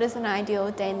is, what is an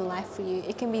ideal day in the life for you?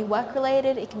 It can be work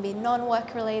related, it can be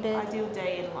non-work related. Ideal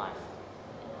day in life.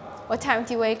 What time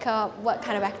do you wake up? What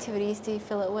kind of activities do you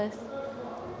fill it with?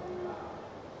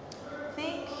 I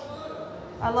think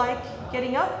I like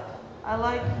getting up. I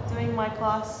like doing my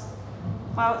class.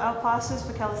 Our classes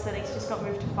for calisthenics just got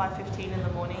moved to 5:15 in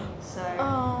the morning, so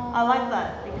I like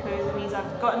that because it means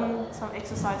I've gotten some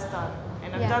exercise done,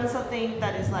 and I've done something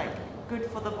that is like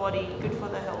good for the body, good for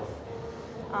the health.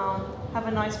 Have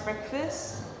a nice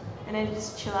breakfast, and then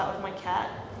just chill out with my cat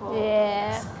for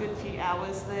a good few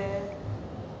hours there.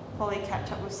 Probably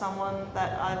catch up with someone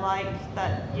that I like,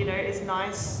 that, you know, is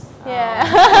nice.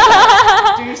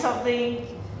 Do something,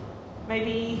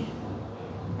 maybe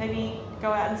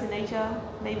go out into nature,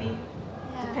 maybe.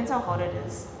 Depends how hot it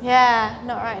is. Yeah,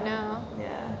 not right now.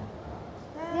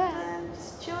 And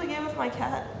just chill again with my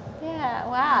cat. Yeah,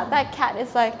 wow, that cat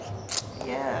is like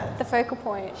the focal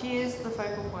point. She is the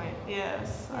focal point,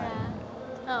 yes. I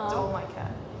adore my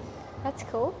cat. That's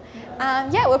cool.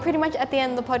 We're pretty much at the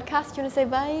end of the podcast. Do you want to say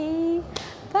bye?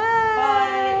 Bye.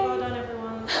 Bye. Well done,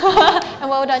 everyone. And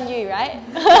well done you, right?